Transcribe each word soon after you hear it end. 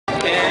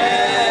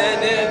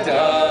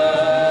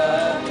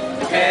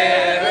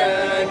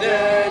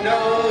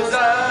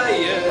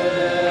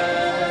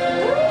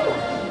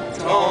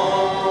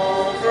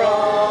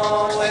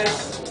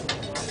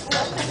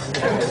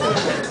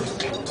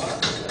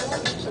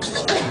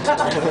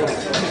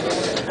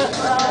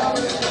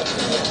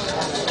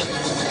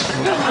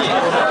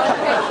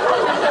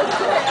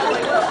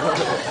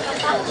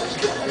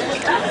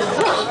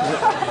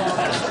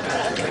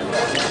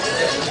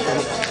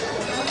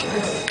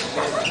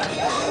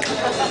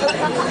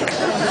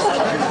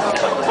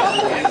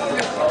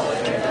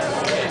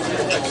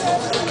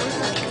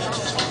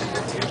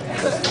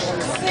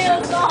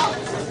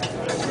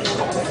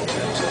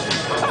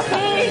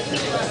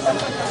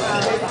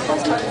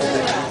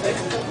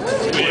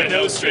We're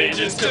no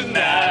strangers to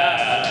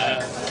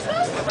math.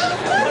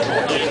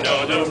 You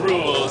know the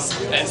rules,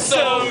 and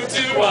so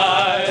do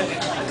I.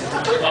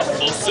 A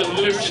full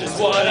solution's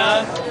what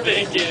I'm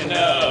thinking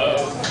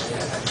of.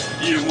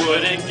 You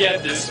wouldn't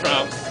get this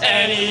from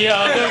any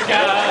other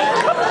guy.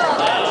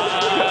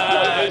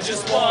 I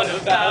just want to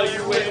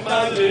evaluate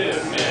my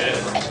limit.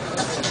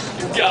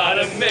 You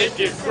gotta make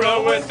it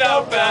grow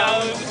without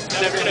bound.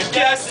 Never gonna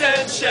guess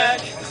and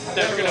check.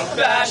 Never gonna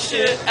bash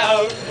it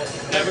out.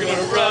 Never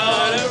gonna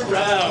run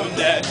around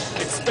and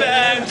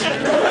expand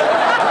you.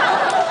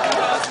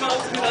 Cross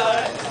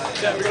multiply.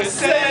 Never gonna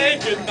say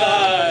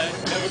goodbye.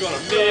 Never gonna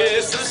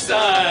miss a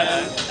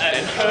sign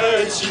and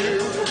hurt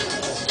you.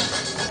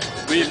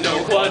 We've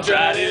known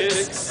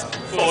quadratics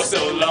for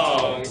so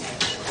long.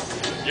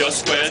 Your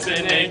square's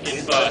been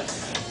aching, but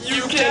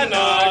you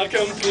cannot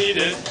complete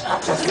it.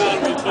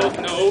 God, we both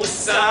know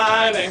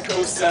sine and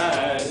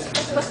cosine.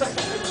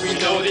 We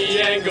know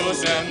the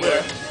angles and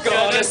we're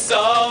gonna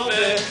solve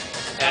it.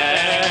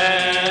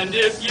 And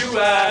if you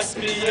ask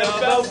me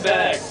about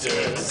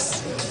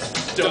vectors,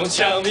 don't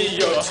tell me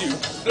you're too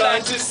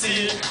blind to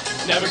see.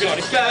 Never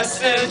gonna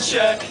guess and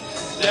check.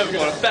 Never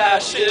gonna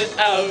bash it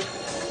out.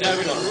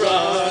 Never gonna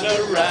run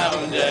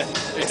around and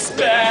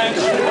expand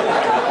you.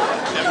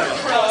 Never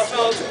gonna cross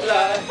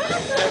multiply.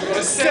 Never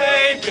gonna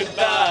say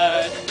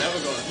goodbye. Never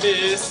gonna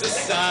miss a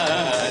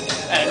sign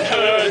and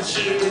hurt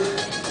you.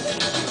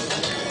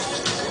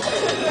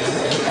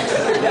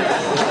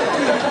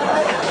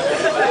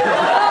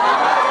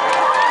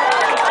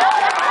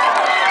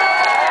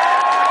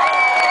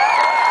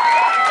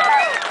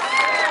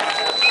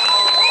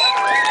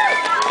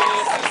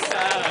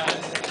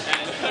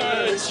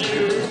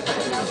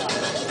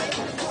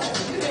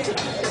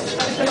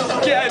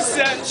 Guess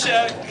and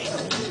check.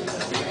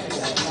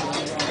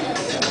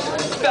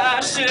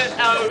 Bash it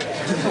out.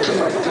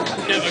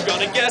 Never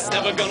gonna guess,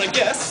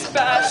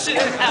 bash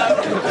it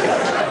out.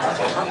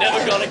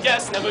 Never gonna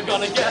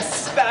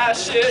guess,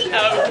 bash it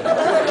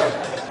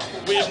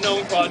out. We've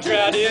known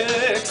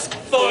quadratics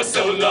for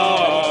so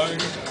long.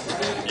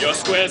 Your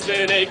square's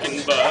been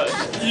aching, but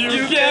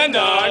you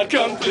cannot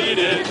complete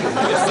it.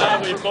 This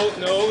time we both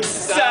know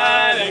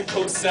sine and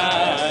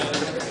cosine.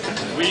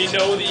 We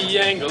know the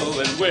angle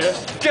and we're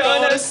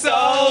gonna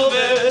solve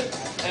it.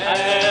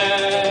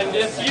 And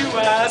if you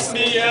ask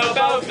me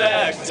about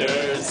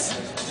vectors,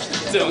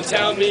 don't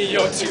tell me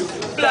you're too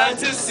blind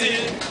to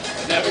see.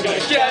 Never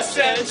gonna guess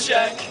and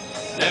check.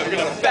 Never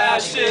gonna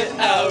bash it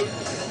out.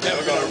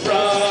 Never gonna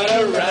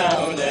run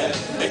around and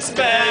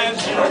expand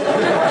you.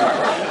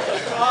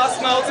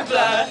 Cross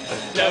multiply.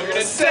 Never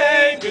gonna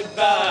say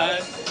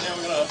goodbye.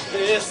 Never gonna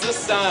miss the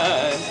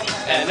sign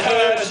and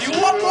hurt you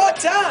one more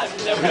time.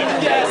 Never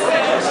gonna guess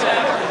and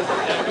check.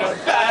 Never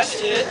gonna bash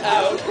it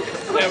out.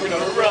 Never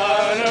gonna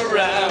run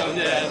around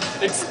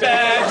and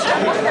expand you.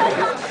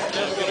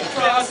 Never gonna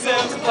cross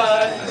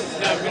multiply.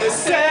 Never gonna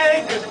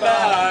say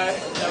goodbye.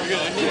 Never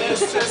gonna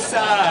miss the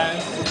sign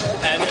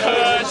and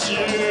hurt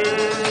you.